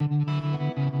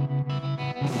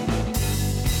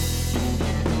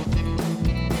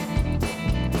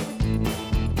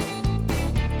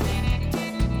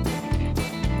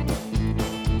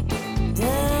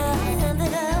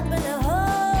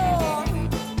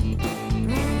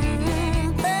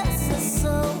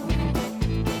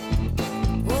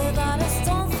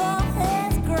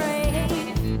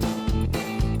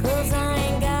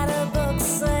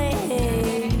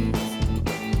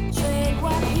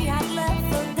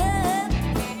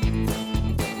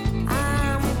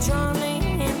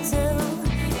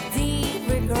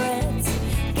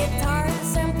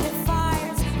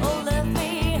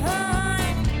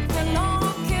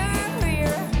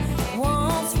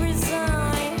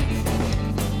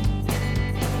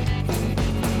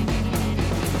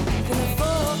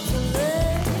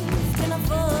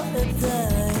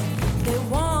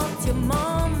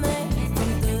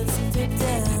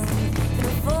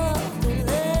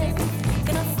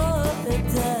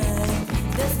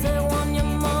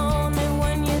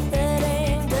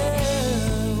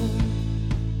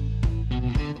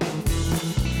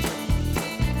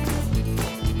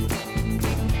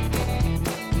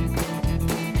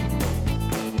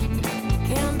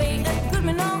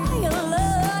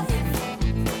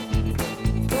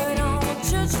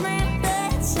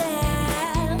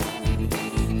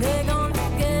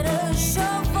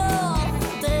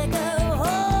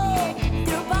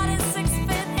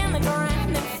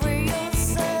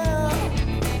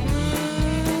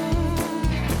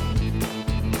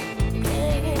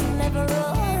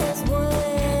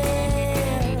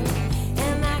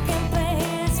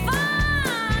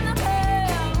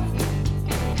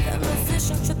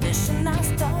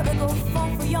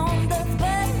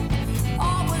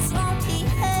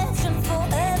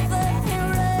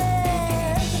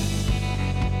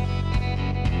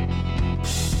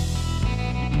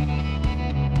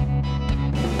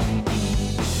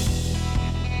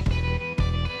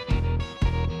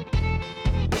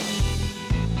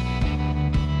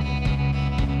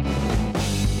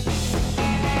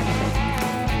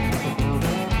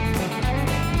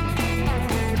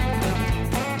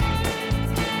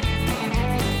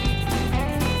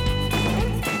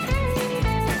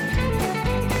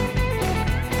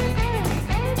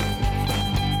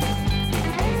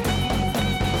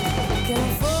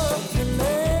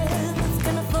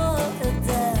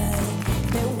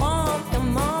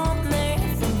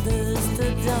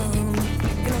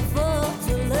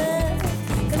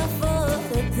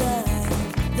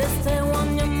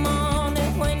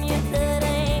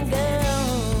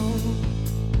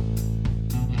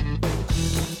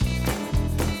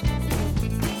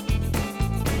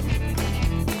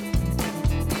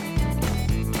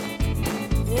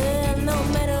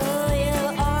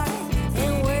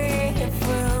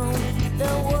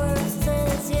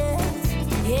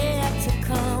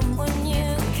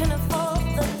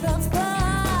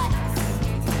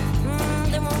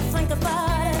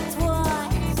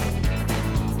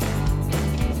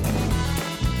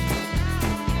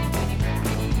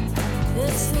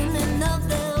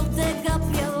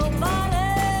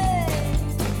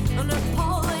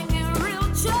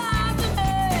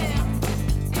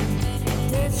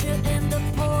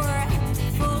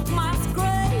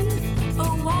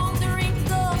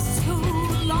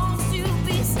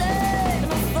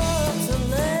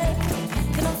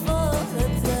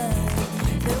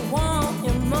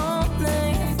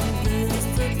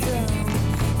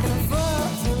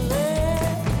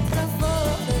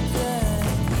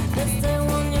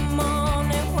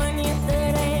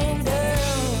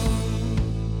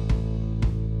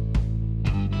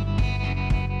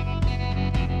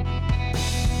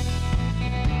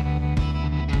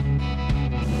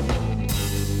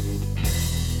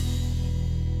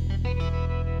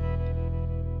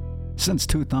Since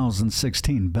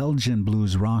 2016, Belgian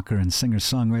blues rocker and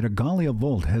singer-songwriter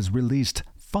Ghalia has released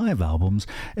 5 albums,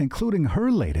 including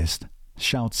her latest,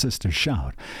 Shout Sister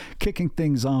Shout. Kicking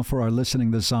things off for our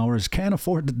listening this hour is Can't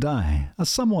Afford to Die, a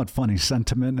somewhat funny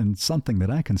sentiment and something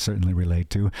that I can certainly relate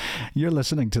to. You're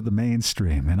listening to The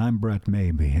Mainstream, and I'm Brett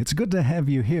Maybe. It's good to have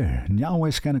you here.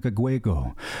 Nyawe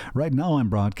Skanakagwego. Right now I'm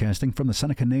broadcasting from the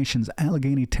Seneca Nation's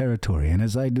Allegheny Territory, and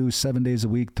as I do 7 days a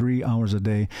week, 3 hours a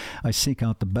day, I seek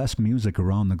out the best music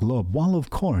around the globe, while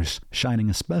of course shining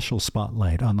a special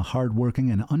spotlight on the hardworking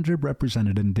and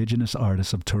underrepresented Indigenous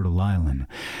artists of Turtle Island.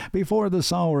 Before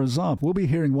this hour is up, we'll be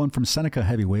hearing one from Seneca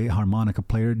heavyweight harmonica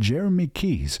player Jeremy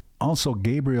Keys, also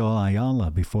Gabriel Ayala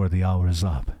before the hour is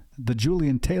up. The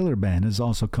Julian Taylor Band is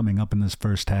also coming up in this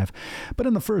first half, but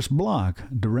in the first block,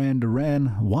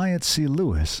 Duran, Wyatt C.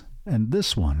 Lewis, and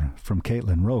this one from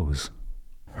Caitlin Rose.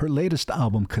 Her latest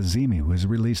album, Kazimi, was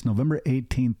released November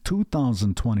 18,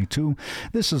 2022.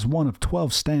 This is one of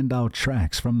 12 standout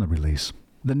tracks from the release.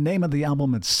 The name of the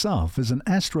album itself is an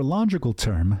astrological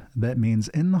term that means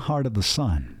in the heart of the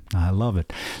sun. I love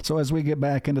it. So as we get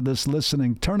back into this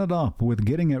listening, turn it up with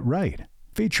Getting It Right,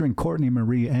 featuring Courtney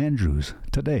Marie Andrews,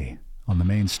 today on The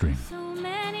Mainstream. So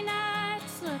many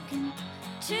nights looking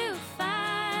to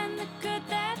find the good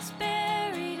that's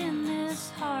buried in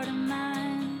this heart of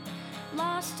mine.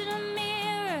 Lost in a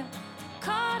mirror,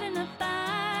 caught in a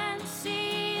bind,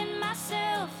 seeing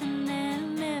myself in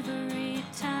them every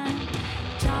time.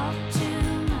 Talk too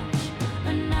much,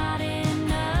 but not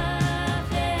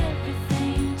enough.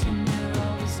 Everything tender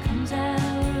always comes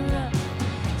out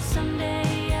rough.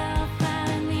 Someday I'll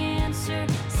find the answer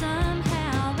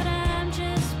somehow, but I'm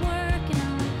just working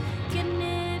on getting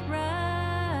it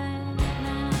right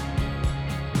now.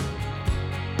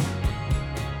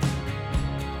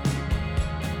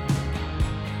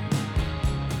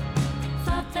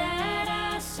 Thought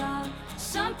that I saw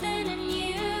something in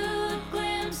you, a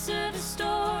glimpse of a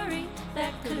story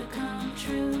that could have come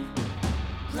true.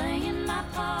 Playing my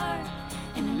part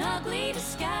in an ugly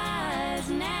disguise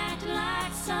and acting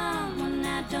like someone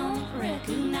I don't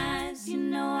recognize. You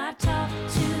know I talk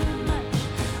too much,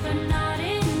 but not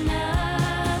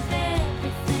enough.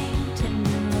 Everything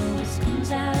tender always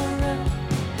comes out rough.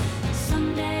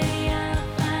 Someday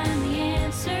I'll find the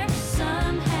answer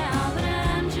somehow, but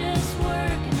I'm just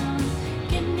working on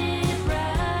getting it right.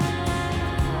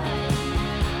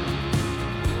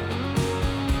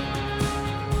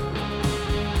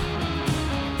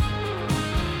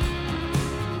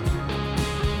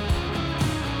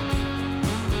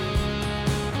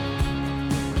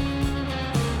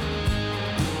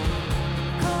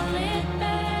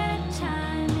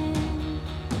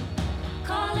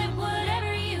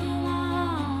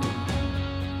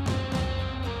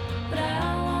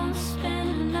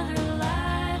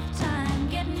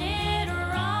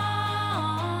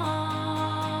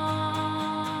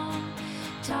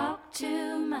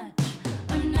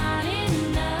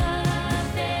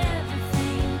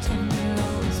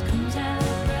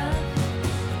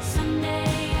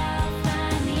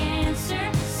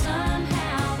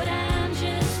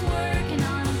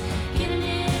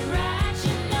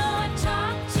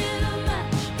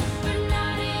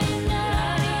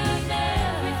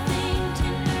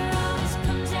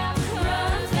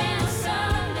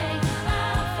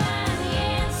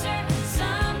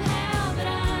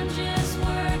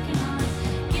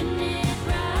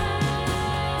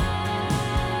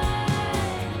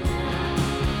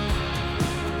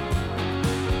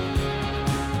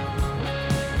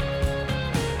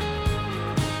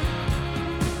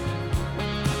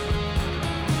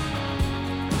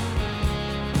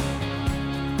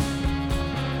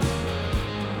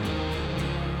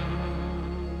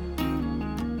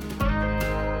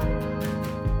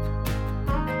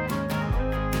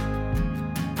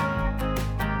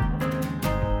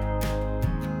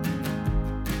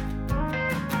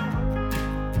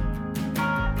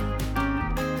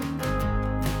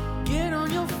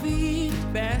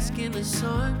 bask in the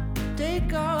sun.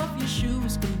 Take off your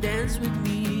shoes, come dance with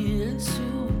me and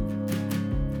Sue.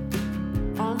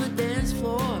 On the dance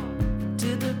floor,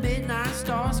 till the midnight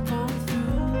stars come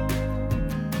through.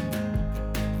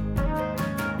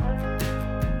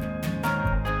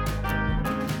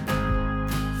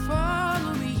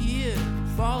 Follow me here,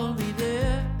 follow me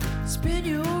there. Spin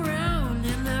you around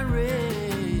in that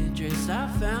red dress I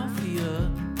found for you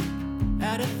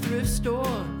at a thrift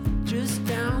store just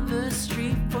down the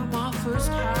street from our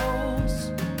first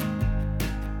house.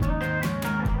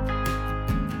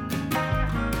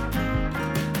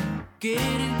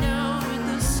 Getting down with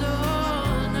the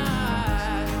sun,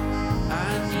 I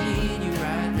need you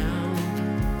right now.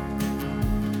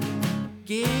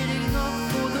 Getting up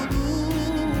for the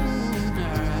moonlight,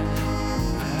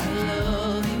 I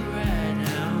love you right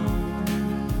now.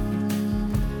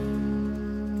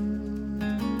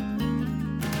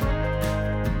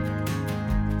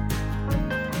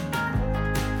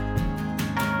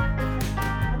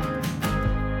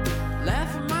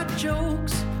 Laugh at my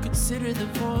jokes, consider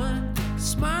them fun.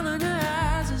 Smile in her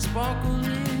eyes and sparkle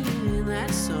in that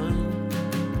sun.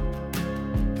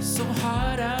 So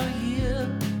hot out here,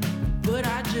 but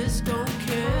I just don't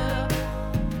care.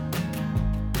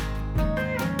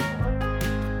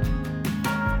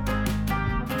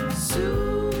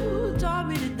 Sue taught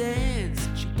me to dance,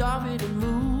 she taught me to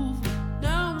move.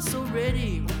 Now I'm so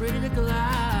ready to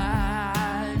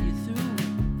glide you through.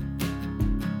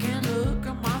 Can't look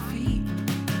at my feet,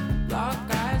 lock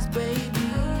eyes, baby.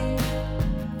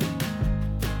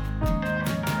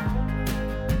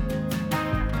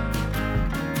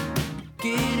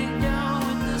 Getting down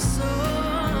with the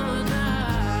sun,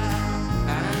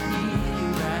 I need you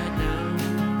right now.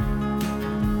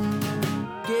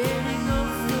 Getting up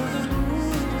for the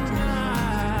moonlight,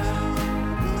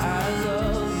 I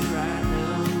love you right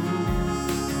now.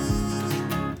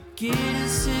 Get in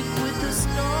sync with the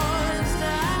stars, I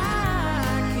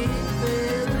can't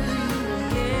feel you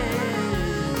again.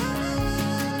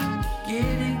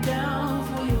 Getting down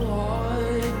for your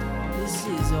heart, this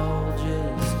is all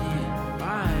just in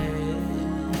my head.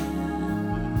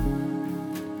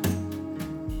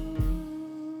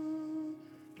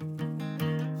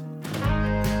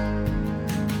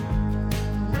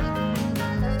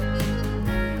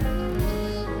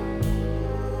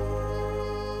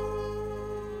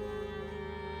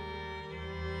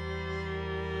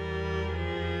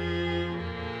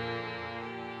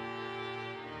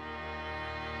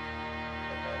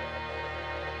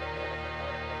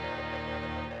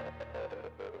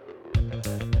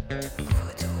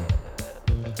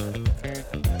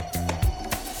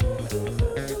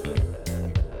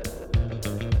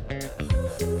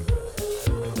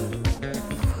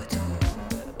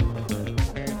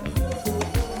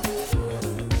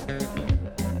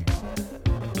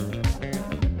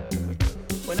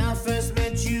 When I first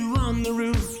met you on the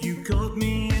roof, you caught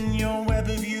me in your web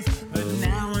of youth. But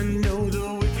now I know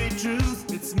the wicked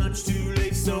truth. It's much too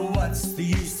late, so what's the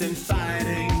use in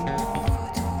fighting?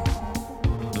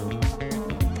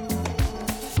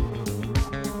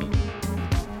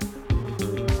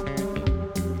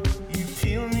 You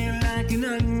peel me like an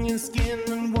onion skin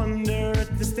and wonder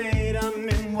at the state I'm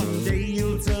in. One day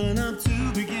you'll turn up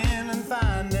to begin and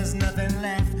find there's nothing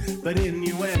left but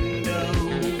innuendo.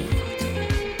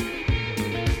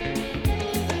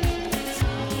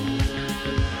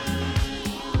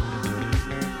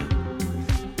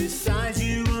 Besides,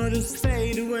 you would just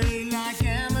fade away like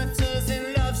amateurs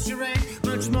in love's charade.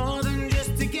 Much more than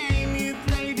just a game you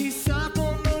play. These suck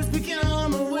almost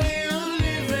become a way of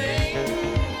living.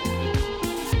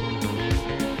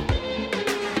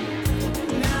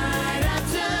 Night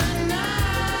after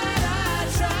night, I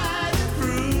try to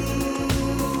prove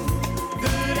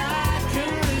that I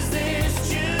can resist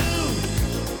you.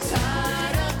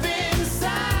 Tied up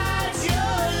inside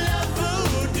your love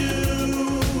voodoo,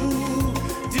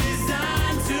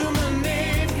 designed to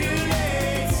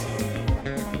manipulate.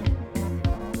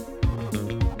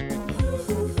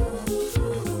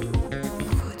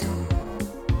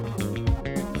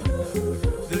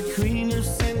 The queen of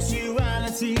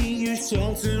sensuality, you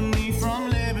shelter me from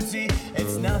liberty.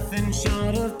 It's nothing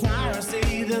short of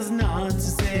piracy. There's not to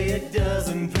say it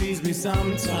doesn't please me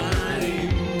sometimes.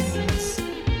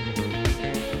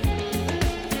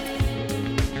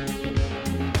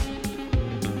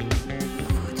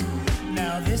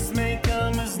 Now this may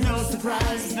come as no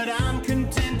surprise, but I'm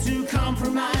content to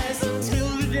compromise until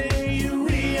the day you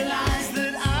realize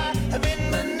that I have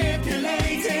been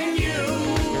manipulating you.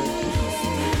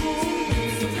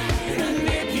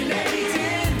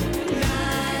 Manipulating.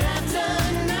 Night after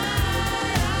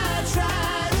night, I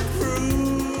try to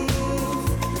prove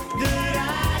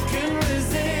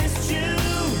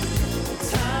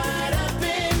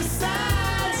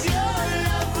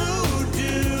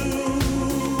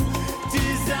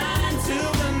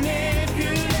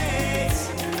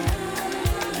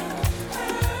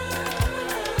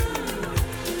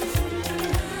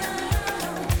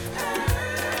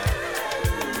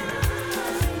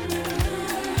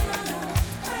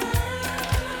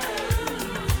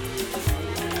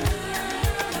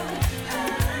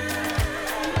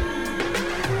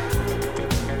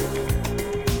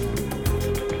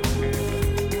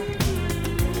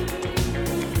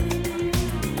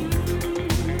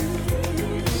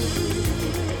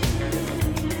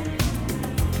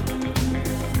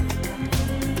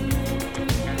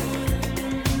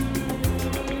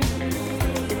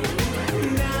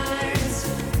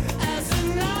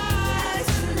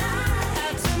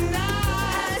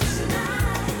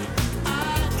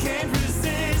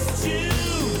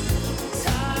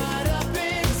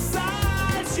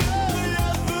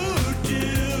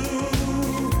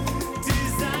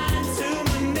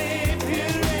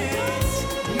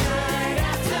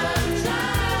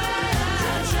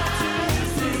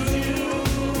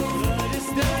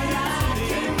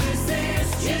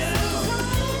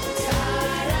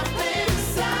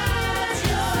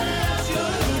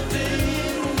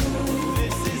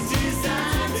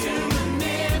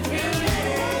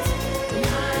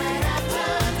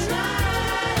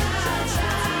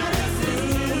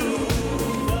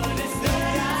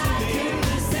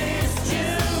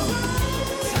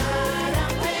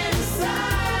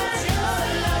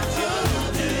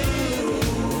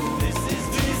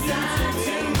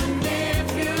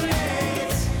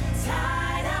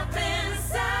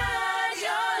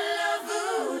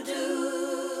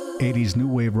 80s new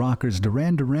wave rockers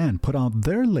Duran put out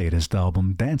their latest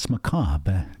album, Dance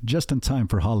Macabre, just in time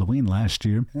for Halloween last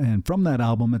year. And from that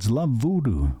album, it's Love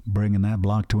Voodoo, bringing that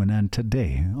block to an end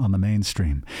today on the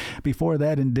mainstream. Before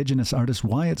that, indigenous artist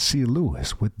Wyatt C.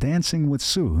 Lewis with Dancing with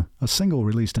Sue, a single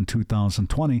released in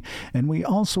 2020. And we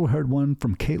also heard one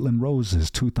from Caitlin Rose's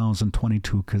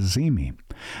 2022 Kazimi.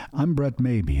 I'm Brett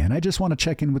Maybe, and I just want to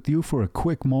check in with you for a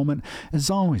quick moment. As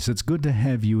always, it's good to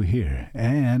have you here.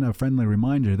 And a friendly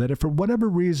reminder that if for whatever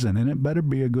reason, and it better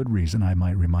be a good reason, I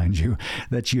might remind you,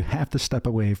 that you have to step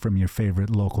away from your favorite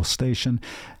local station,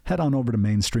 head on over to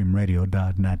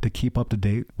mainstreamradio.net to keep up to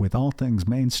date with all things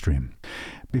mainstream.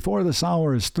 Before this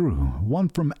hour is through, one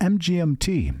from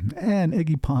MGMT and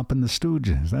Iggy Pop and the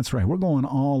Stooges. That's right, we're going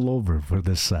all over for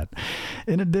this set.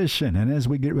 In addition, and as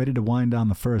we get ready to wind down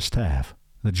the first half,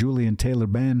 the Julian Taylor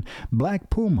Band,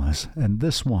 Black Pumas, and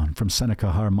this one from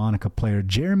Seneca harmonica player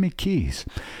Jeremy Keys.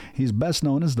 He's best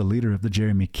known as the leader of the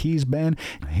Jeremy Keys Band.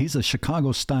 He's a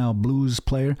Chicago-style blues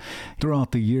player.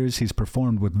 Throughout the years, he's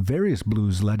performed with various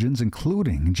blues legends,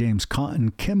 including James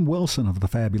Cotton, Kim Wilson of the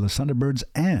Fabulous Thunderbirds,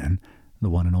 and the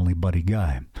one and only Buddy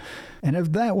Guy. And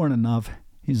if that weren't enough,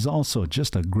 he's also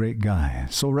just a great guy.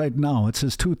 So right now, it's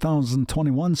his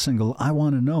 2021 single, I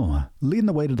Want to Know, leading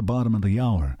the way to the bottom of the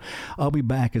hour. I'll be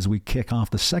back as we kick off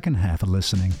the second half of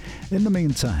listening. In the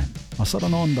meantime,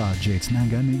 Asaranonda Jates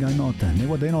Nanganiga Nota,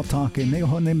 Newadeno Take,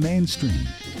 Nehone Mainstream.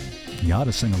 You ought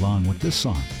to sing along with this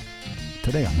song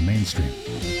today on the mainstream.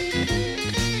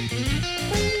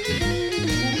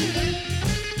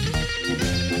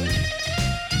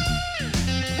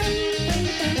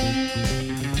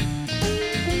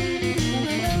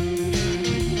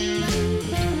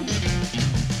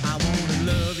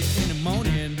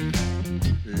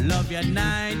 At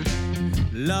night,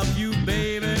 love you,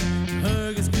 baby.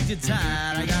 Hug and squeeze you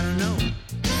tight. I gotta know.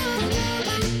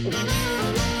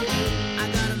 I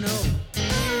gotta know.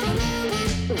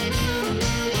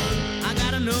 I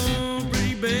gotta know,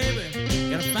 pretty baby.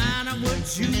 Gotta find out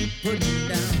what you putting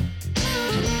down.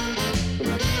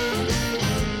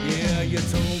 Yeah, you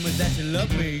told me that you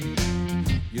love me.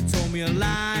 You told me a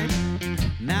lie.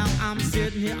 Now I'm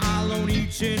sitting here all alone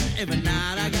each and every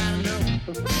night. I gotta know.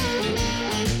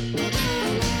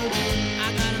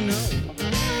 I gotta know.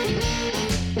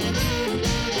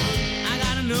 I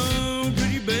gotta know,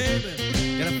 pretty baby.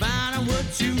 Gotta find out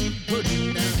what you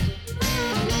putting down.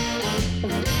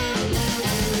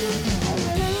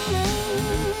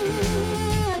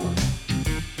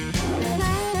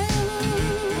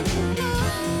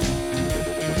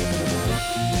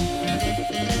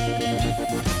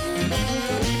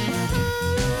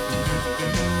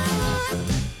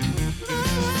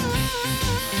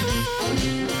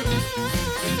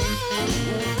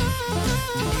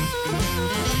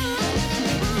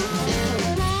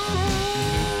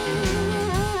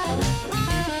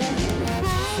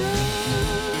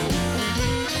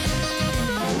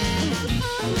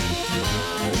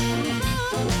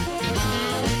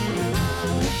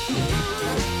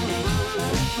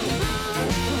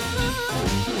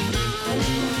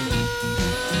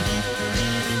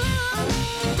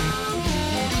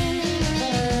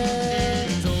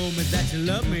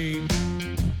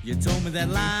 Told me that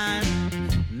line.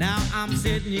 Now I'm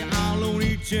sitting here all alone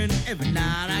each and every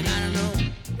night. I gotta know.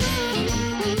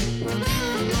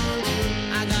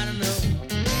 I gotta know.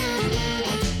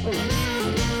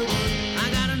 I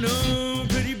gotta know,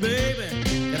 pretty baby.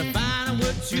 Gotta find out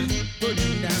what you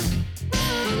putting down.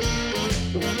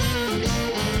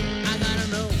 I gotta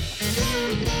know.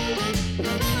 I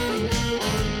gotta know.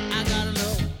 I gotta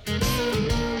know.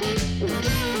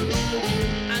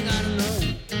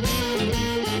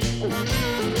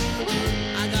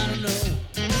 I gotta know.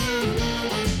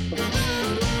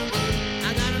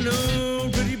 I gotta know,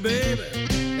 pretty baby.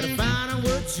 Gotta find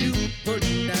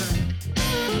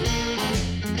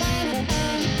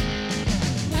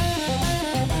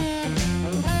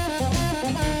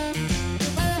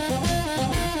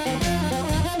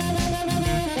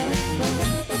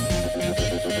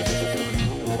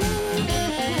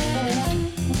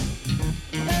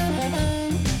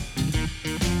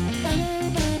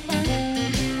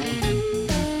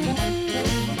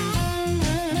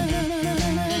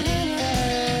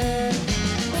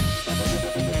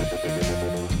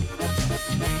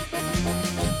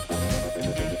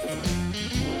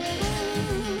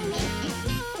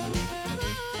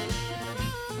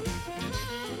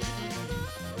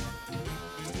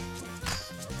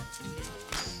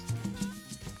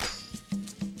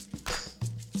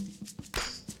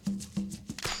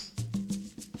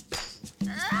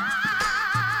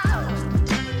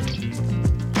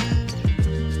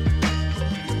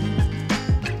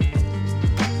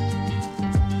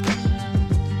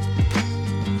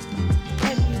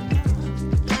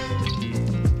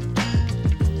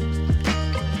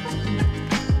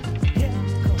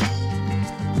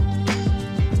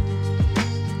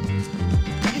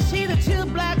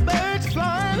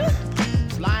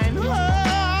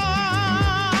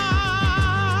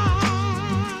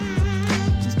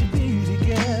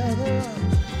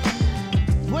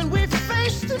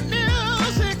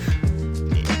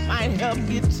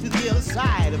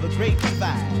side of a great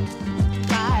divide.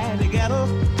 Fly together.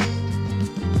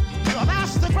 Well,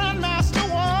 that's the Grandmaster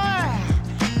War.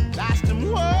 That's the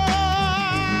war.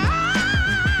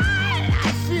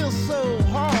 I feel so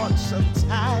hard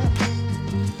sometimes.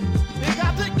 They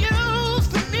got to use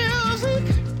the music,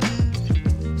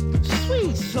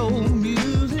 sweet soul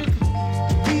music, to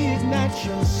reignite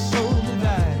your soul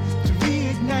divine, to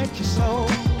reignite your soul.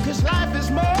 'Cause life is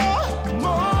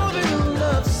more than a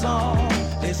love song.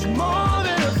 It's more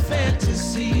than a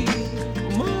fantasy,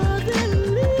 more than a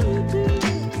little bit.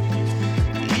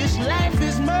 Yes, life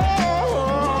is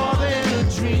more than a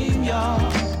dream,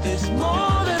 y'all. It's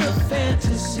more than a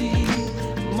fantasy,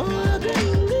 more than a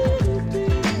little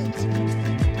bit.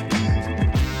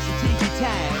 So take your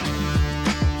time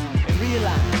and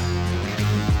realize,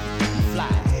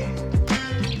 fly.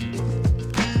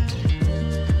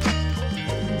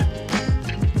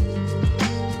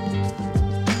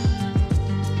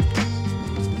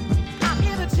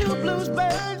 Blues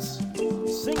birds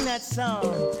sing that song.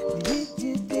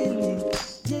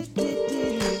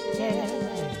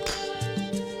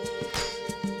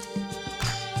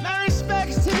 My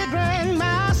respects to the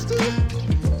Grandmaster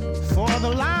for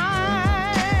the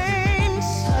line.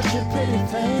 Such a pretty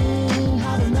thing,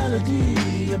 how the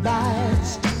melody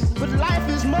abides. But life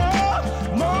is more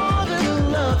than a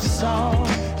love song.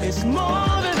 It's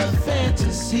more than a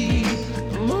fantasy,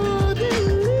 more than a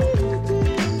little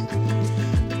bit.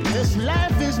 This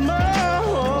life is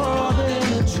more than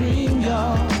a dream,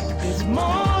 y'all. It's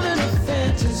more than a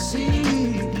fantasy,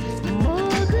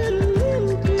 more than a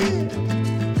little bit.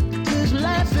 This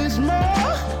life is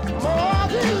more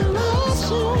than a love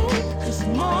song. It's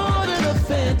more than a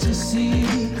fantasy,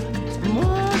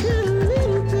 more than a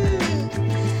little bit.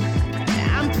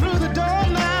 I'm through the door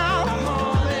now.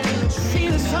 See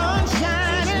the sun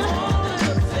shining. More than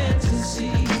a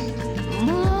fantasy,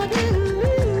 more than a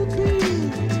little bit.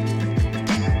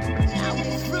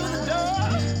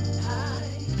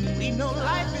 No,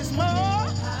 life is more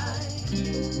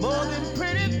than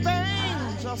pretty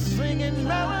things or singing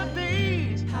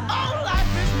melodies. Oh,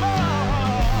 life is more,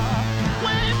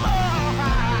 way more,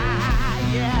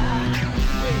 yeah,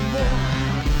 way more.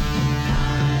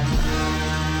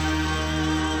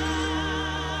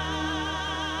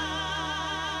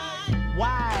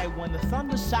 Why, when the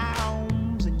thunder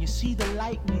sounds and you see the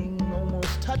lightning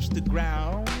almost touch the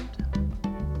ground,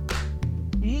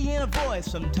 you hear a voice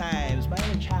sometimes, my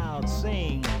inner child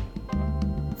sing,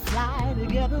 fly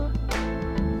together,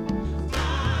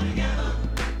 fly together.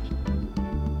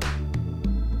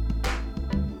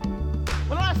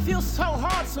 When I feel so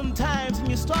hard sometimes and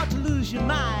you start to lose your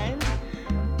mind,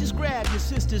 just grab your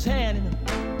sister's hand and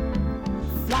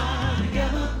fly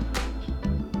together.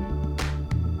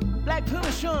 Black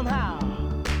Pumas, show 'em how.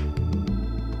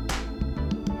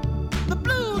 The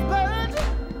blues birds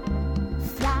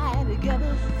fly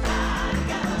together.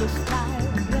 Let's fly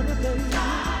together, baby.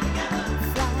 Fly together.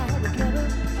 Fly together.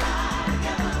 Fly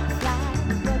together. Fly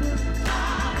together. Fly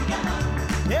together.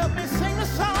 Help me sing a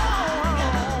song.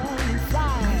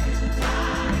 Fly.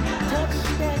 Touch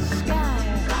that sky.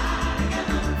 Fly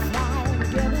together. Fly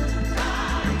together. Fly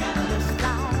together. Let's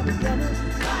fly together.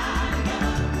 Fly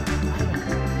together.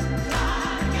 Fly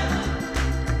together.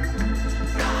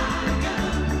 Fly together.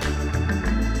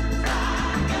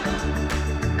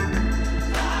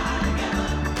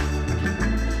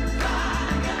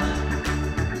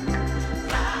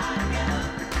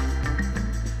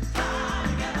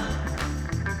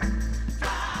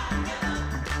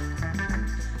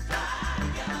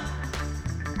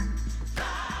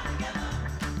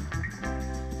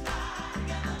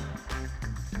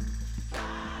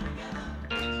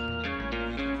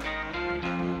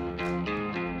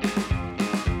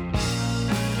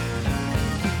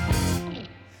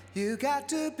 You got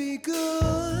to be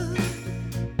good,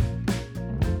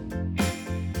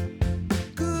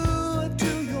 good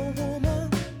to your woman.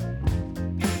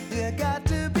 You got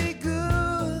to be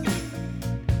good,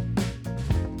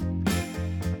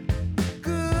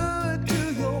 good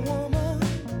to your woman.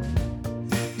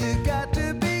 You got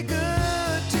to be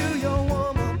good to your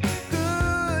woman,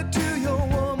 good to your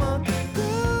woman,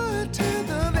 good to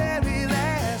the very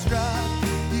last drop.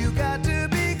 You got to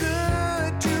be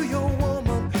good to your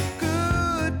woman.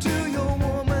 Good to your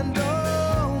woman.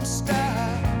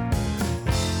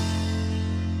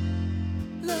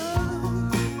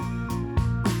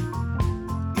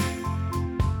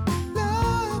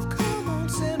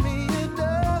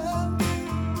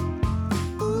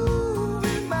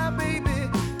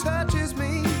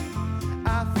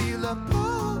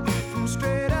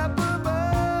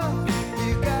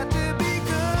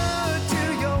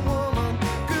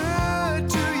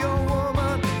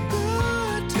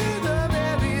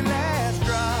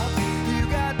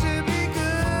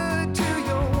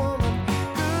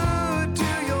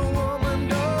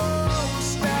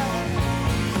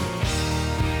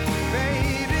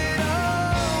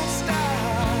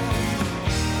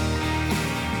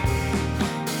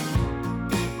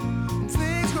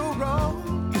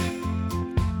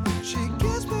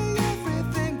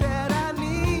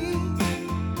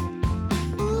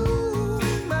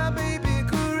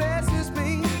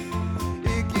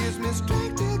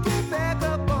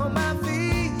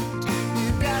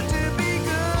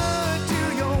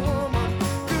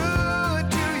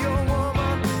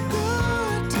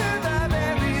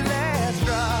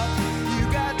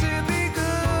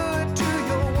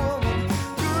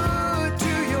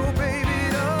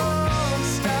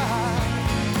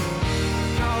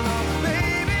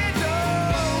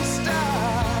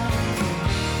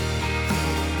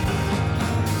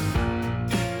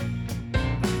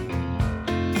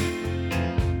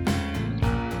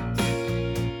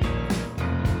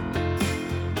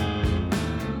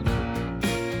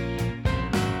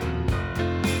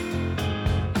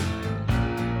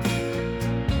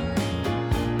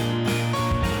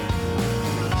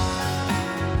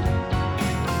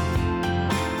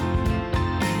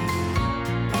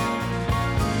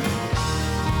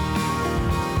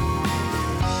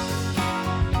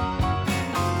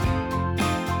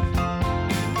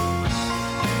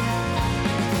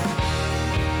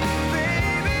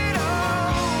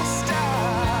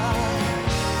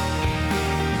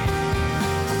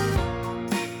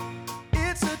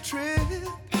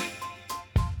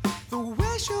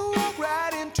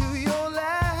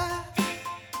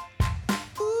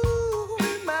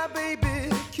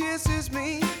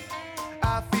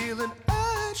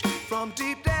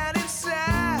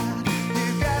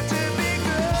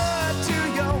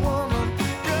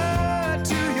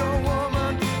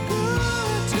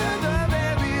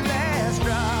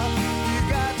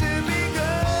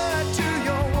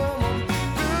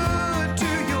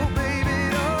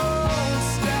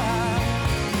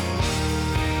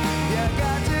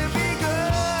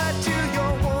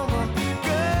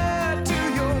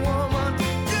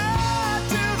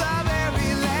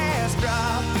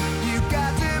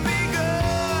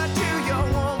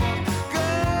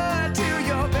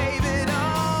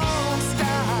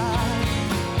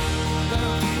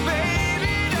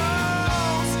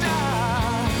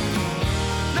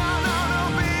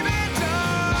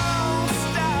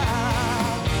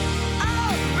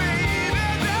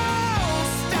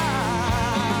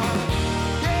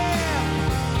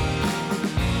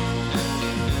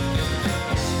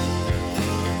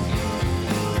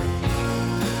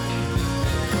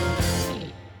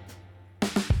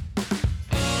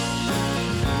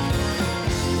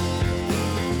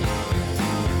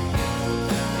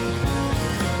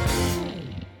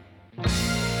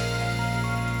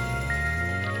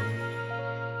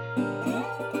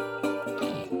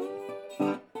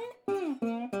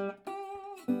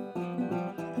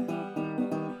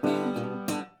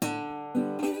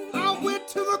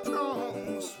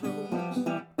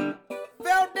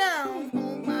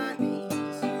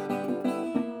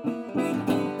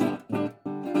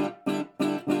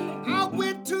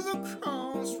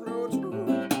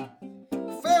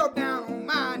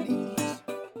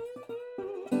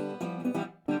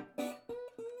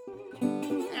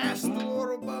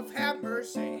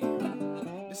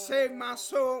 my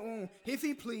soul, if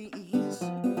he please.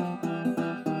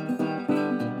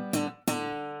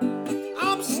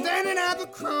 I'm standing at the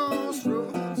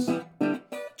crossroads,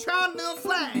 trying to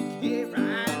flag it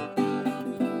right.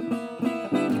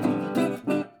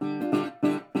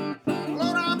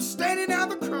 Lord, I'm standing at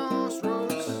the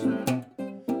crossroads,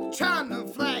 trying to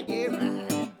flag it right.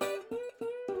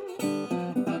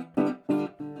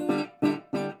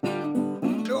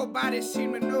 Nobody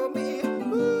seem to know me.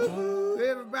 Ooh,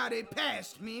 everybody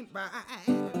passed me by.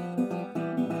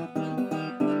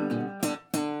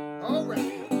 All right.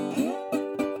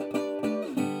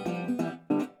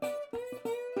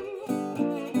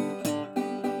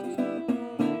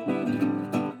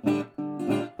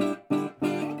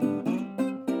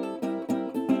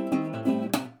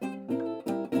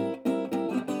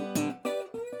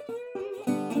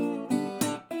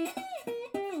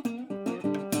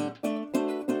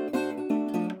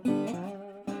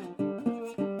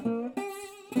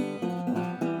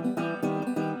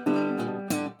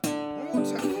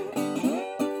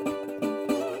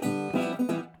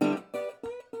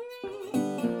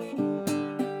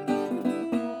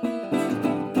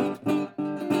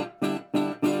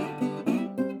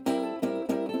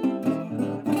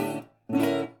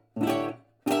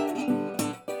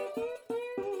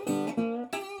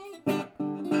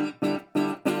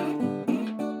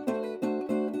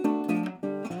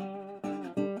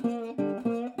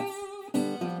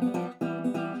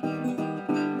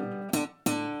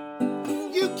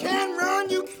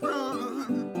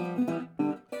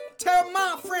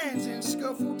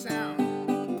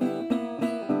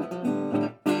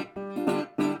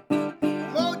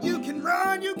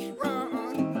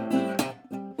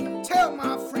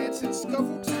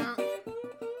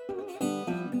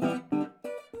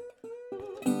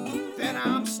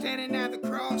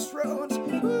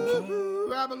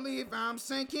 I'm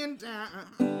sinking down.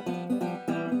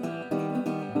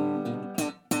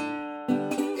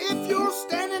 If you're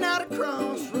standing at a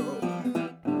crossroad,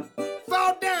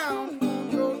 fall down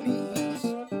on your knees.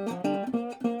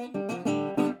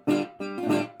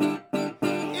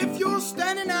 If you're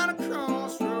standing at a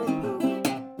crossroad,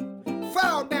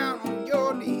 fall down on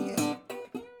your knees.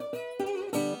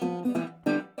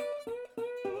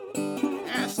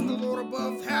 Ask the Lord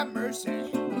above, have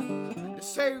mercy, to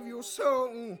save your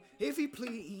soul, if he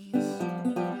please.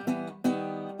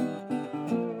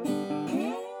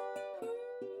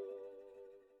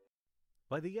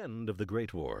 By the end of the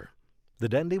Great War, the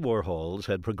dandy Warhols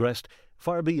had progressed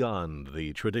far beyond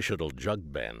the traditional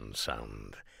jug band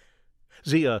sound.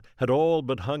 Zia had all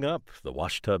but hung up the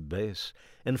washtub bass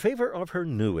in favor of her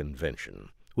new invention,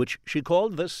 which she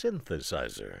called the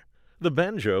synthesizer. The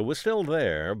banjo was still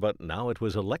there, but now it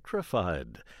was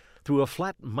electrified through a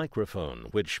flat microphone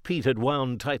which Pete had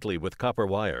wound tightly with copper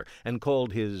wire and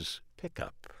called his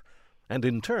pickup, and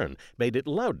in turn made it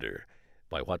louder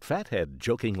by what Fathead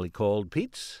jokingly called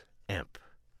Pete's amp.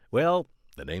 Well,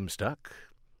 the name stuck,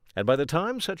 and by the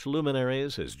time such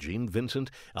luminaries as Gene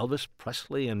Vincent, Elvis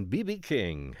Presley, and B.B.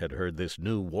 King had heard this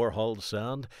new Warhol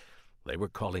sound, they were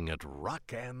calling it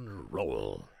rock and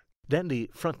roll. Dandy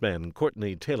frontman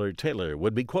Courtney Taylor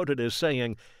would be quoted as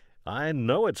saying, "I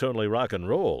know it's only rock and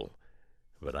roll,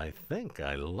 but I think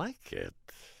I like it."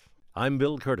 I'm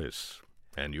Bill Curtis,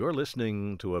 and you're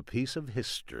listening to A Piece of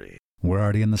History. We're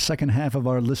already in the second half of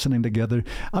our listening together.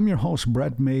 I'm your host,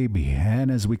 Brett Maybe,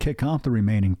 and as we kick off the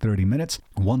remaining 30 minutes,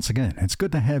 once again, it's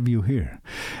good to have you here.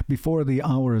 Before the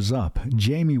hour is up,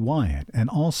 Jaime Wyatt, and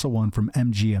also one from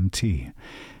MGMT.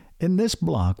 In this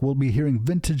block, we'll be hearing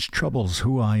Vintage Troubles,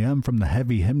 Who I Am from the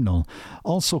Heavy Hymnal,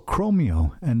 also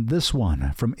Chromeo, and this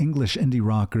one from English indie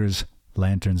rockers,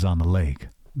 Lanterns on the Lake.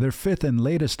 Their fifth and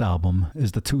latest album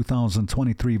is the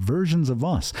 2023 Versions of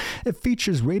Us. It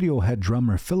features Radiohead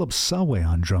drummer Philip Selway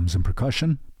on drums and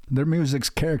percussion. Their music's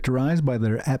characterized by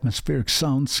their atmospheric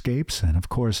soundscapes, and of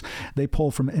course, they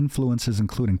pull from influences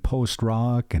including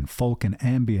post-rock and folk and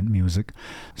ambient music.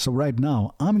 So right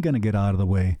now, I'm going to get out of the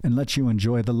way and let you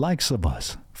enjoy the likes of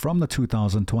us from the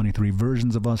 2023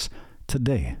 Versions of Us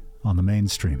today on the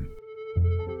mainstream.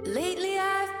 Lately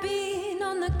I've been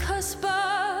on the cusp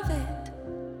of it,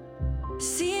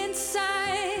 seeing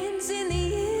signs in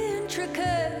the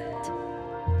intricate,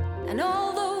 and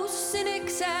all those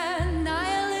cynics and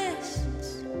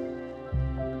nihilists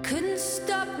couldn't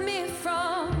stop me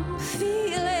from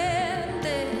feeling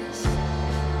this.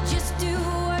 Just do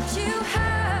what you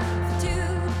have to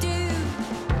do.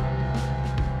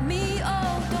 Me,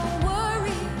 oh, don't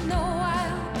worry, no,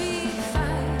 I'll be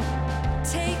fine.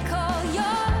 Take all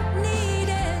you're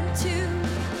needing to.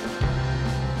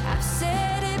 I've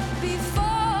said it before,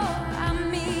 I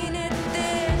mean it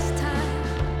this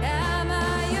time.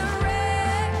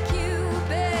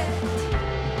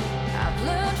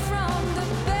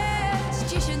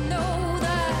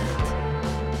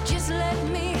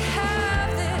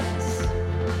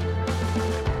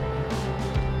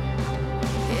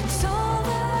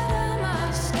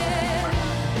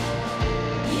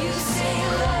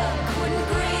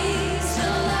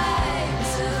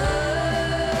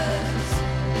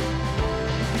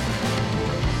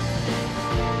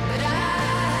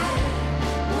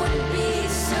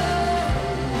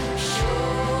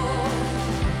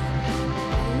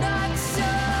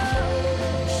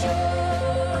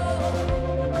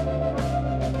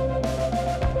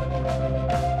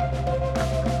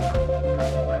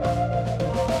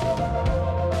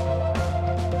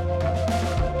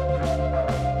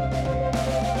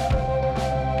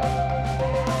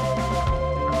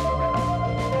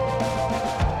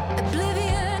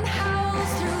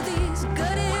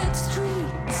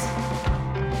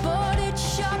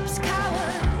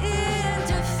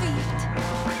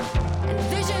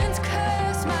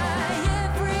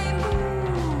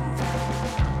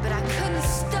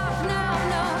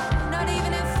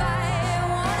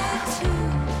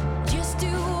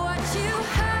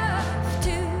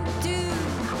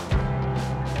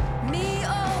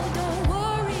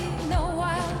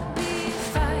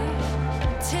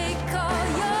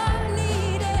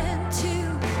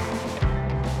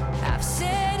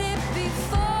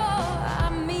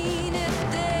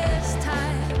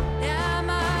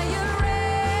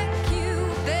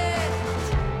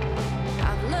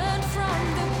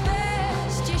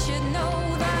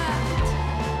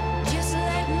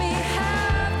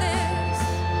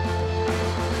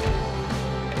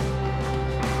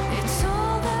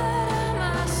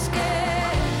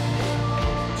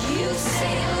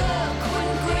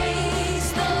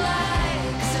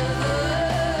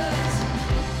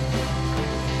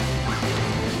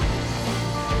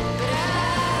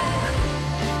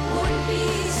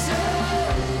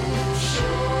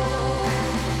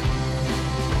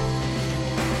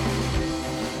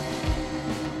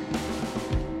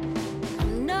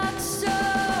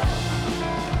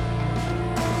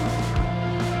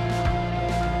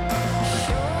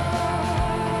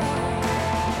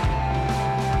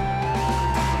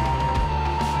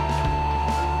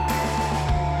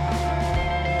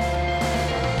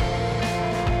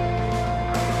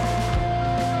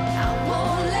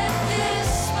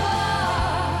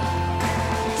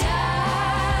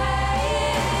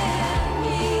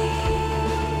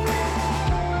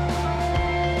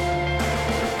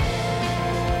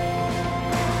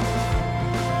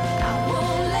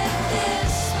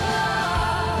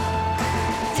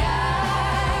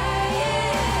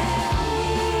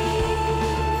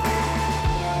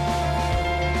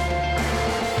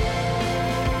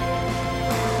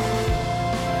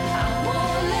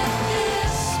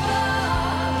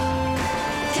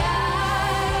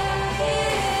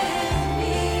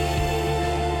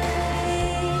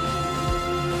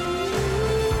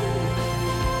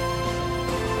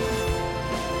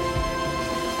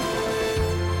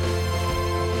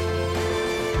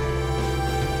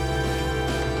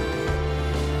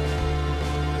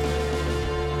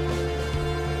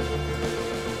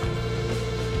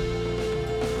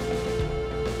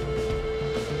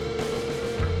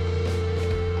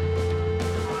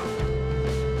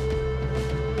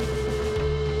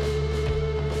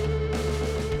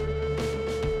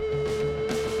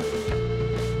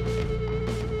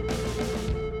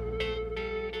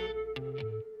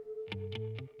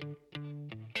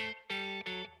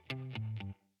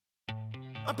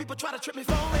 People try to trip me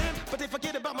falling, but they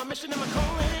forget about my mission and my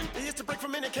calling. It is to break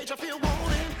from any cage I feel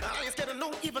wanting. I ain't scared of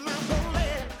no evil, I'm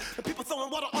rolling. People throwing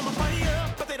water on my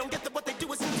fire, but they don't get that what they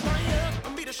do is inspire.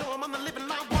 I'm me to show them I'm the living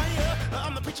live wire.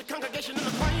 I'm the preacher congregation in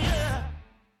the choir.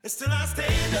 And still I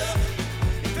stand up,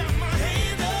 got my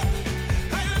hand up.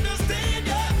 I understand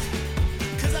ya,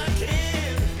 'cause I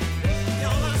can.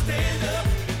 Y'all, I stand up,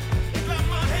 got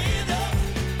my hand up.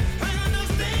 I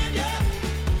understand ya,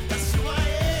 that's who I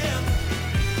am.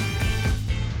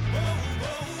 Whoa,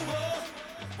 whoa, whoa,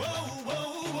 whoa, whoa,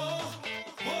 whoa,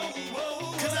 whoa,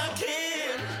 whoa, 'cause I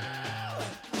can.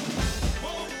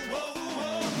 Whoa, whoa,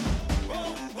 whoa, whoa,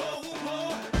 whoa, whoa,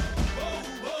 whoa,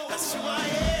 whoa, that's who I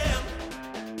am.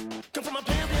 Come from a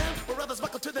pantheon where others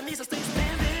buckle to the knees and stay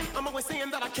standing. I'm always saying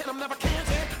that I can, I'm never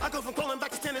canting. I go from crawling back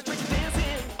to standing straight to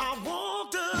dancing. I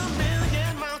walked a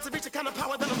million miles to reach the kind of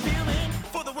power that I'm feeling.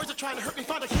 For the words that trying to hurt me,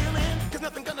 find a healing. 'Cause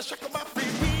nothing gonna shackle my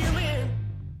free feeling.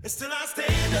 And still I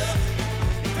stand up,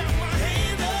 got my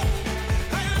hand up.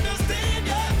 I understand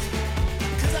ya,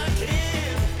 'cause I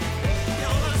can.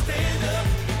 Y'all, I stand up,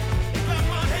 got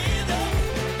my hand up.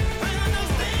 I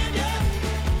understand ya,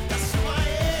 that's who I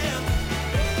am.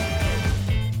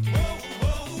 Whoa,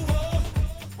 whoa, whoa,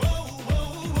 whoa, whoa,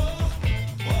 whoa,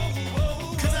 whoa,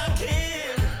 whoa, 'cause I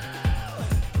can.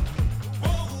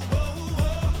 Whoa, whoa,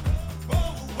 whoa,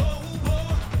 whoa, whoa, whoa,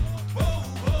 whoa,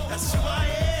 whoa, that's who I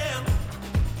am.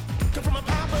 Come from a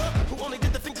papa who only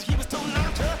did the things that he was told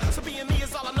not to. So being me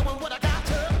is all I know and what I got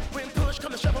to. When push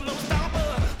come to shove, I'm no stopper.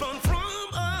 Born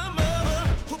from a mother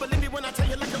who believe me when I tell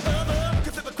you like a lover.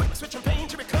 'Cause if a quick switch from pain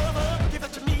to recover. Give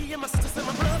that to me and my sisters and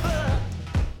my brother.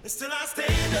 And still I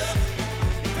stand up,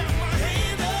 got my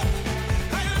hand up.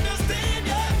 I understand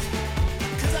ya,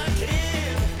 'cause I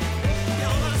can.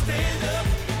 Y'all, I stand up,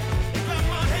 got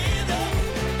my hand up.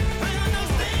 I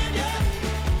understand ya,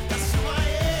 that's who I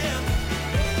am.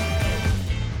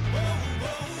 Whoa,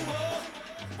 whoa, whoa,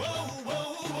 whoa, whoa,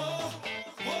 whoa,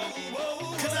 whoa, whoa,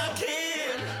 'cause I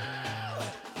can.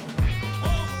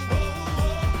 Whoa, whoa,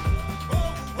 whoa,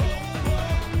 whoa, whoa,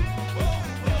 whoa,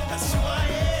 whoa, that's who I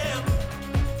am.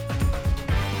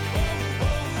 Whoa,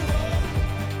 whoa, whoa,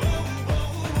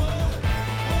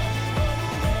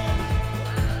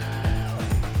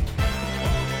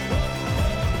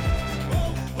 whoa,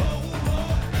 whoa,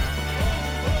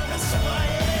 whoa, that's who I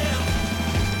am.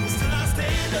 Still I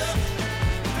stand up,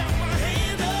 got my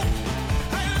hand up.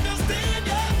 I understand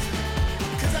ya,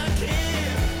 'cause I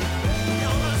can.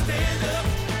 Y'all, I stand up,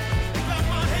 got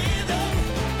my hand up.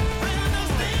 I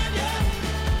understand ya,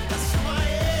 that's who I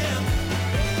am.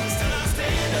 Still I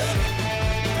stand up,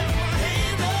 got my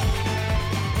hand up.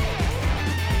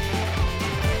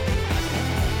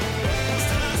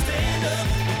 Still I stand up,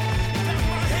 got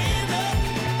my hand up.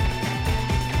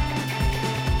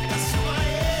 That's who I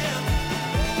am.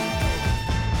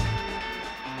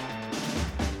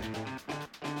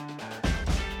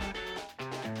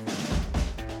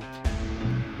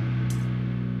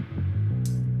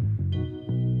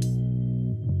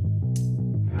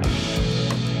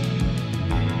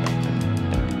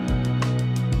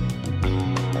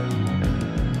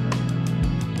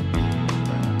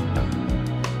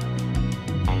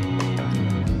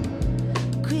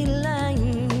 Quit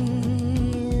lying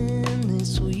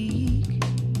this week.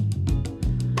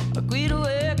 I quit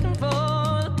working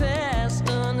for the past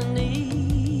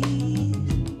underneath.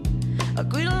 I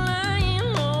quit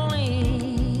lying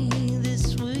lonely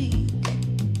this week.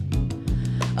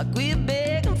 I quit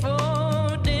begging for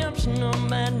redemption on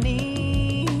my knees.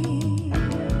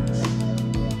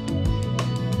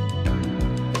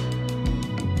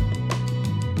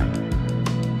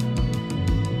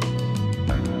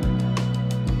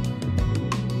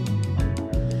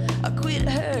 I quit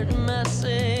hurting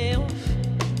myself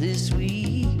this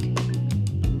week.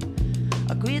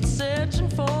 I quit searching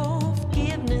for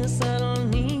forgiveness I don't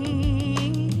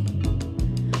need.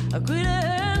 I quit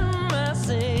hurting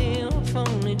myself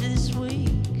only this week.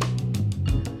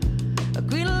 I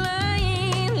quit lying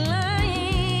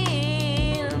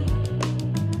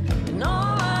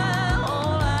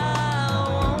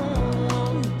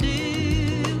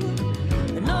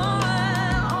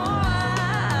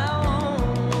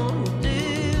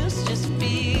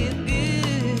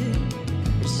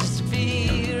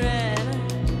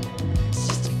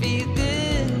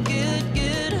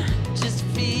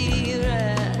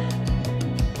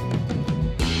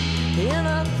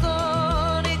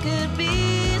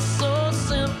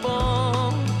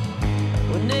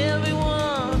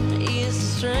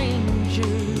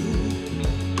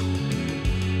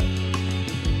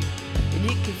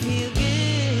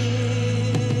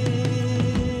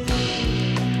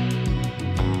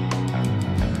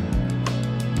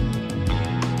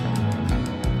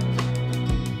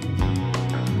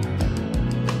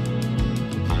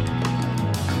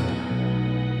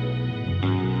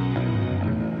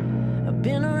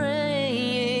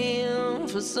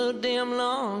so damn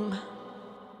long.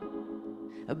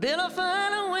 I better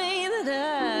find a way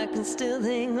that I can still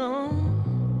hang on.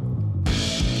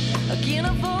 I can't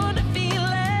afford to feel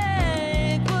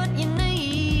like what you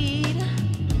need.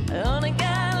 I only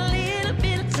got a little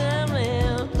bit of time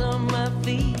left on my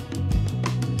feet.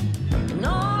 And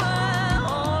all I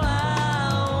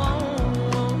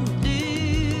want to do,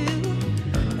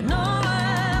 and all I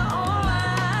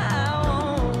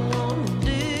want to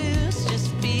do is just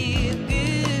feel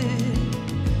good.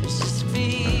 It's just to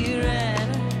feel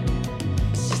right.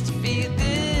 It's just to feel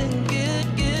good, good,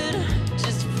 good.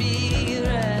 Just to feel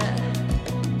right.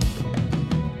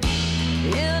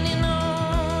 And you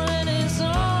know that it's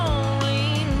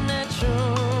only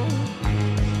natural.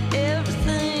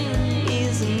 Everything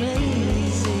is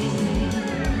amazing.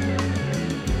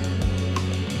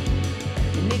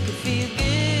 And it can feel good.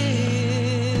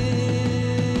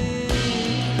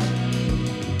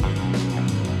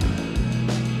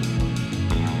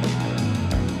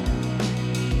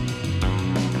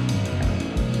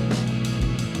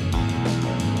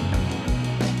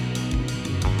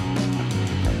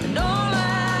 And all I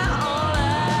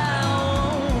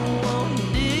want to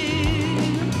do,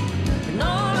 and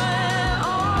all I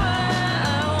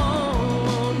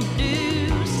want to do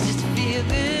is just feel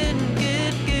good,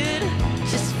 good, good,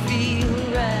 just feel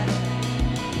right.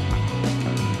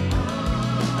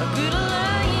 A good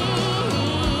lying,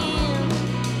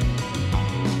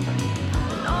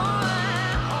 and all I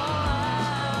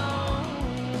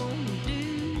want to do.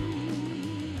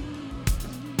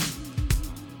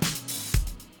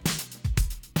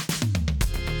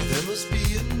 There must be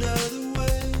another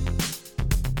way.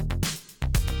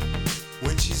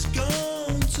 When she's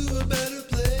gone to a better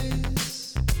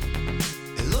place,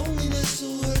 and loneliness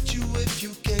will hurt you if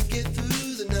you can't get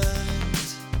through the night.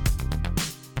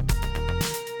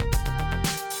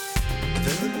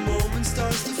 Then the moment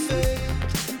starts to fade,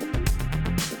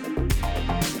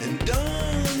 and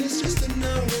dawn is just an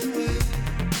hour away.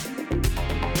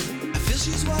 I feel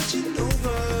she's watching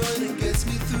over, and it gets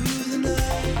me through the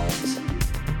night.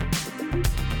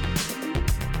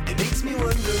 It makes me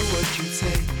wonder what you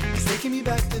take. It's taking me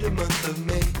back to the month of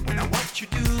May when I watch you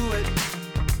do it.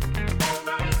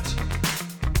 Alright.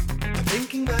 I'm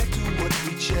thinking back to what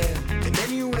we shared. In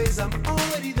many ways I'm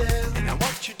already there, and I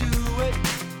watch you do it.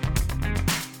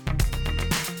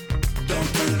 Don't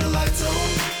turn the lights on,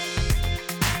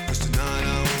 'cause tonight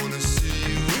I wanna see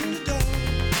you in the dark.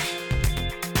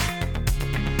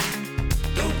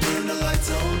 Don't turn the lights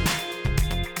on,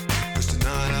 'cause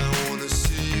tonight I wanna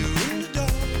see you in the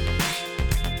dark.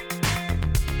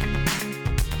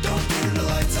 Don't turn the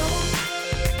lights on,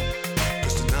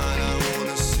 'cause tonight I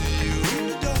wanna see you in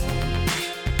the dark.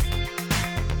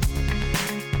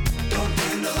 Don't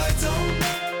turn the lights on,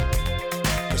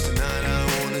 'cause tonight I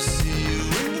wanna see you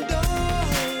in the dark.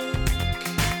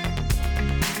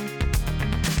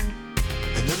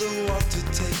 Another walk to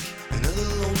take, another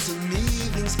lonesome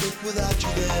evening spent without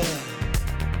you there.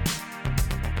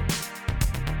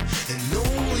 And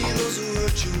only those who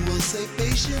hurt you will say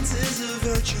patience is a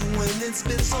virtue when it's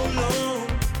been so long.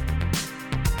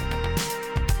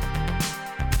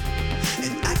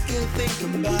 And I can't think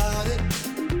about it.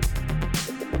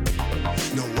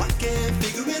 No, I can't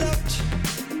figure it out.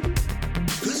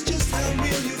 'Cause just how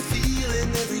real you're feeling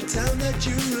every time that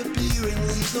you're appearing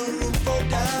leaves no room for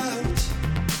doubt.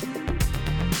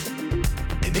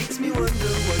 It makes me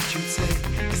wonder what you take.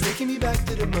 It's taking me back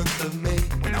to the month of May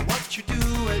when I watch you do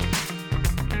it.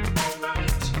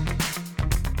 Alright.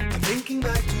 I'm thinking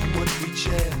back to what we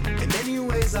shared. In many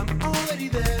ways I'm already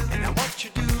there, and I watch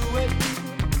you do it.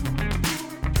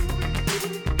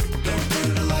 Don't turn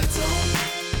the lights on,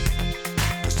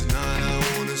 'cause tonight I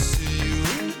wanna see you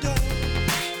in the dark.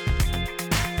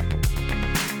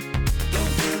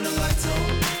 Don't turn the lights on,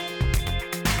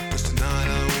 'cause tonight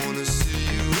I wanna see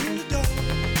you in the dark.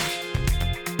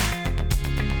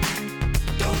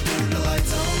 Don't turn the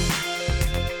lights on,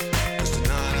 'cause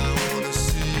tonight I wanna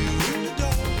see you in the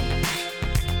dark.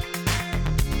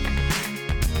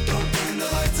 Don't turn the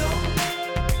lights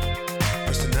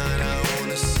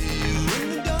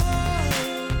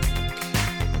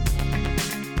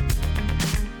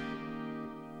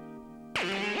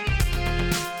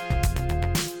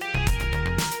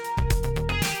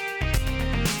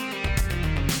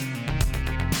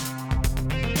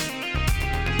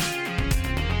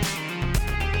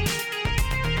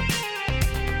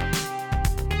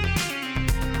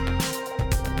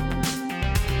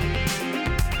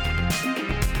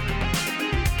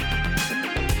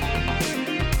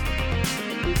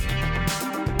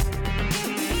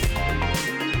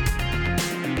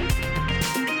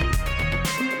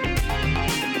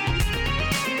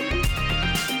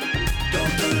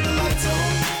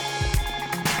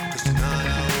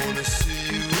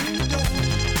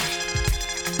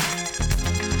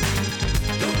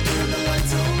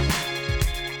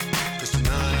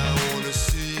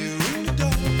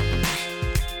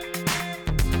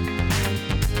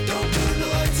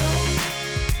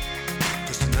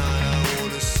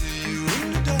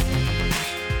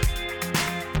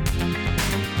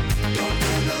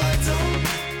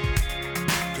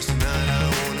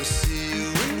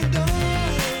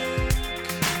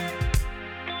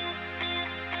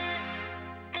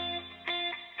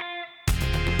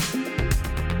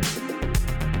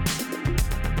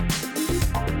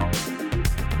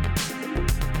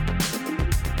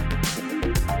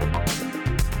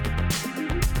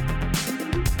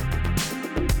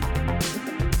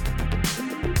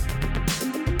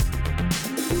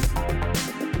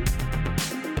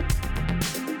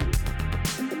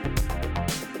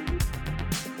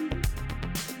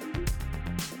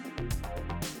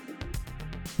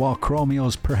While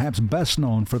Chromeo's perhaps best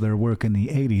known for their work in the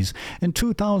 80s, in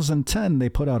 2010 they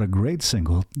put out a great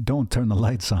single, Don't Turn the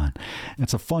Lights On.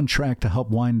 It's a fun track to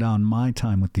help wind down my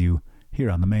time with you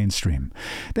here on the Mainstream.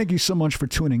 Thank you so much for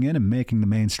tuning in and making the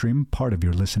Mainstream part of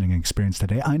your listening experience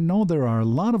today. I know there are a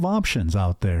lot of options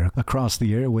out there across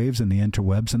the airwaves and the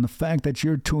interwebs, and the fact that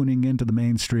you're tuning into the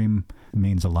Mainstream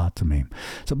means a lot to me.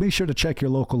 So be sure to check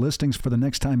your local listings for the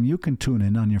next time you can tune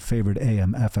in on your favorite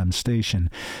AM/FM station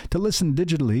to listen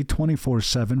digitally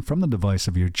 24/7 from the device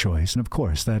of your choice. And of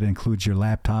course, that includes your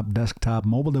laptop, desktop,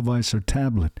 mobile device, or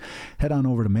tablet. Head on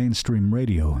over to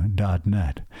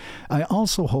mainstreamradio.net. I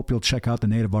also hope you'll check out the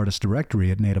Native Artist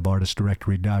Directory at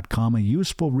nativeartistdirectory.com, a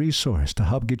useful resource to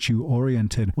help get you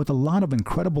oriented with a lot of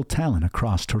incredible talent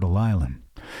across Turtle Island.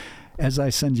 As I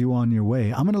send you on your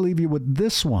way, I'm going to leave you with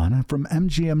this one from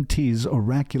MGMT's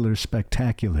Oracular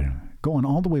Spectacular, going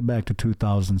all the way back to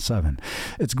 2007.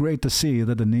 It's great to see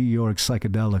that the New York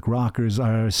psychedelic rockers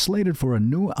are slated for a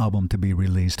new album to be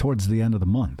released towards the end of the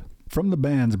month. From the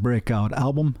band's breakout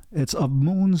album, it's Of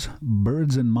Moons,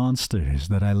 Birds, and Monsters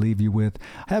that I leave you with.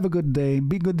 Have a good day,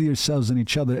 be good to yourselves and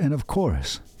each other, and of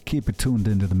course, keep it tuned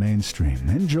into the Mainstream.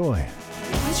 Enjoy.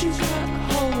 Why'd you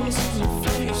got holes in your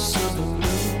face of the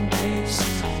moon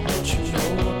base? Don't you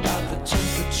know about the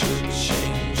temperature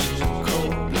change?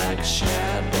 Cold black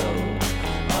shadow.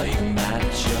 Are you mad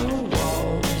at your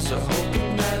walls? Or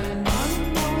hoping that an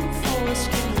unknown force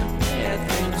can repair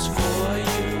things for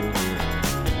you?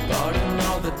 Pardon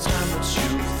all the time that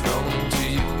you've thrown into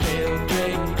your pale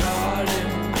grey garden.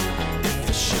 If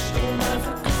the ship will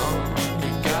never come,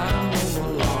 you gotta move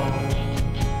along.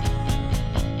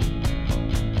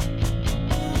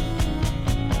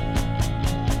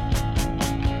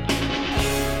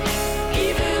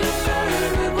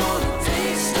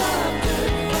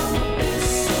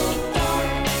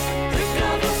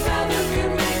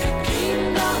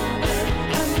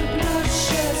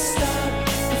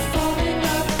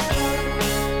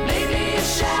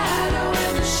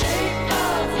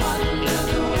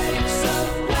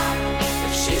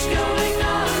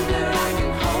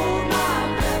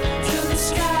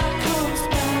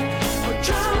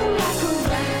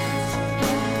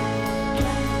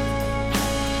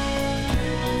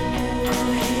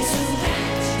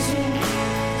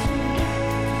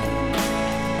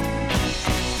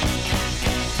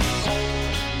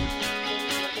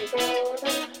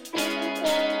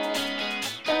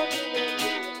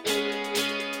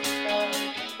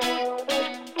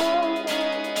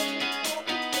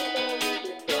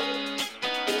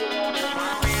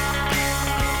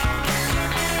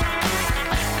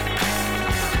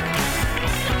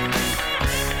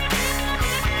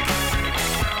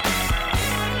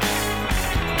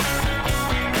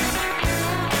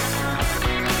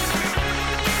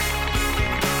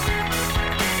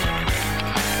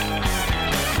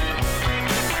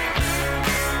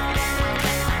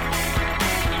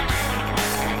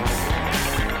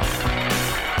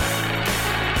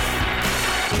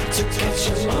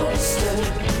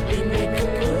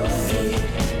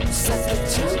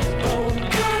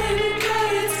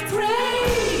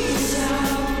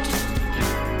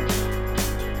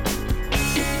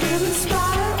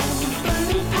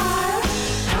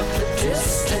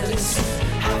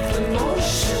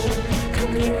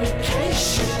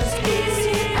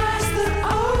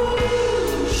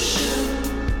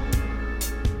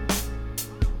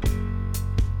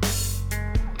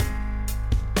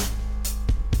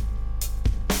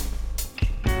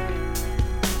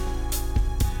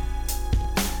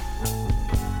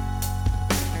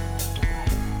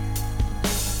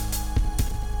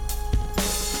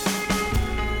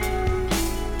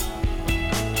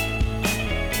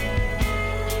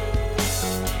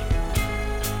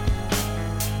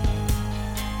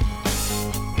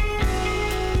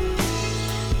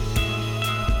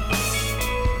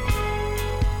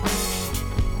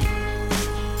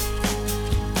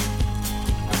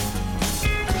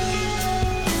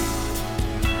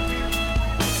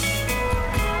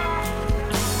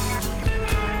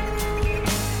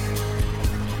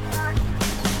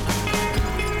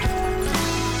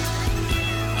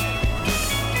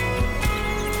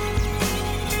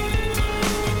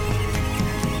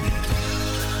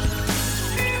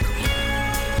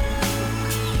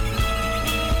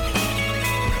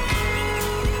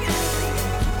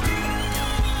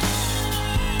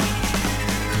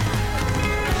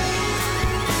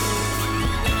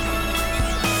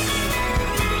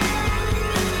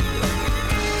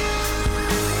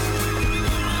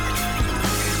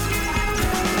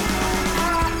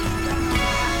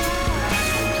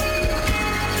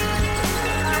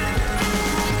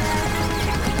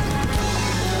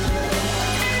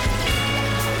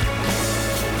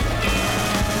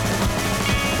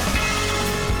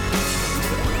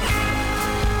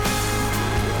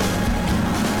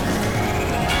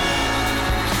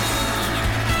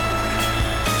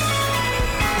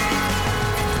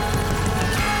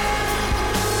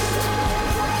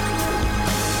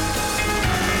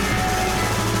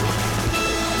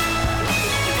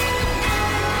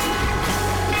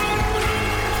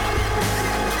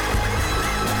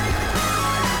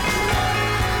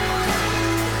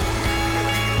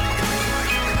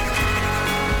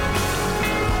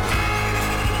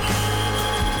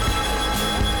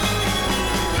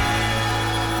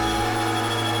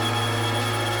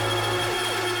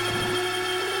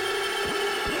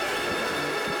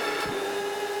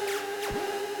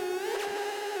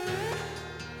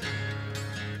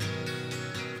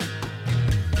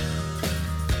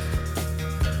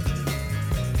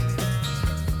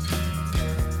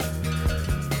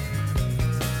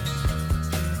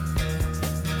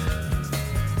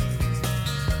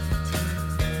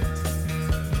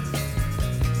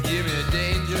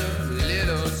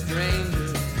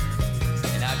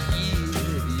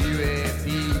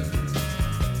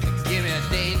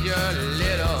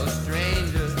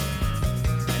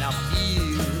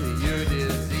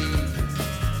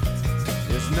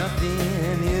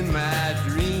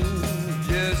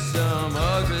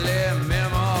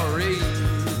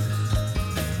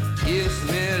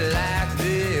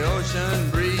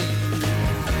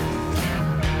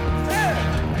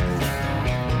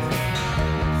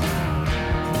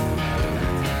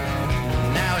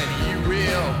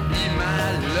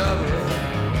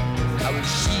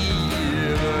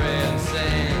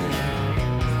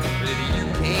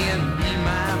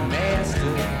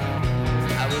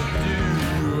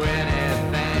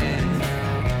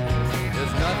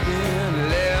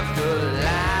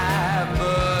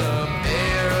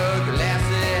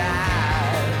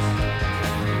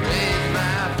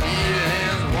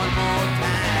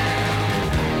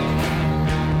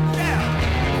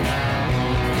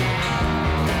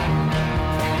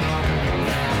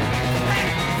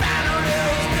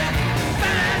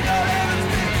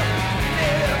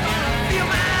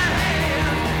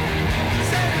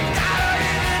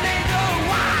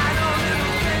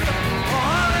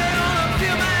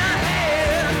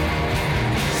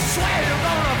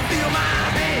 feel my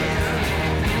hand.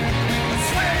 I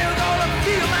swear you're gonna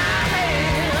feel my hand.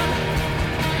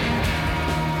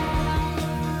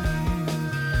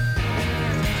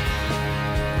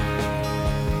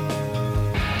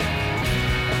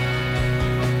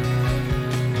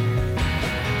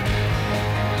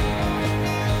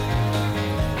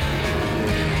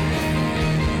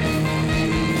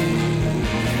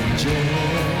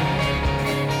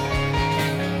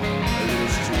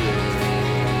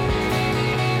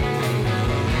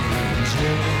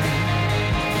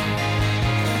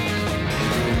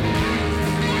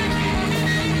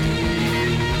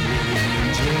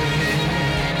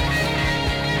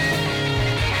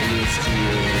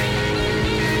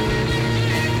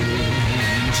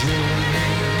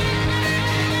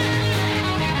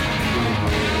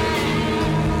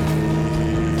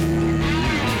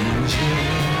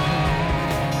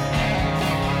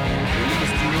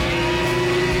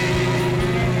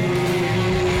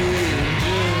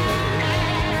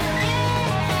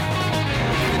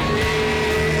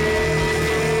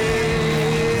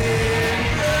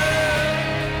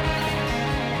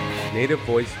 Native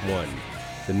Voice One,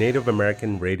 the Native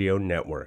American Radio Network.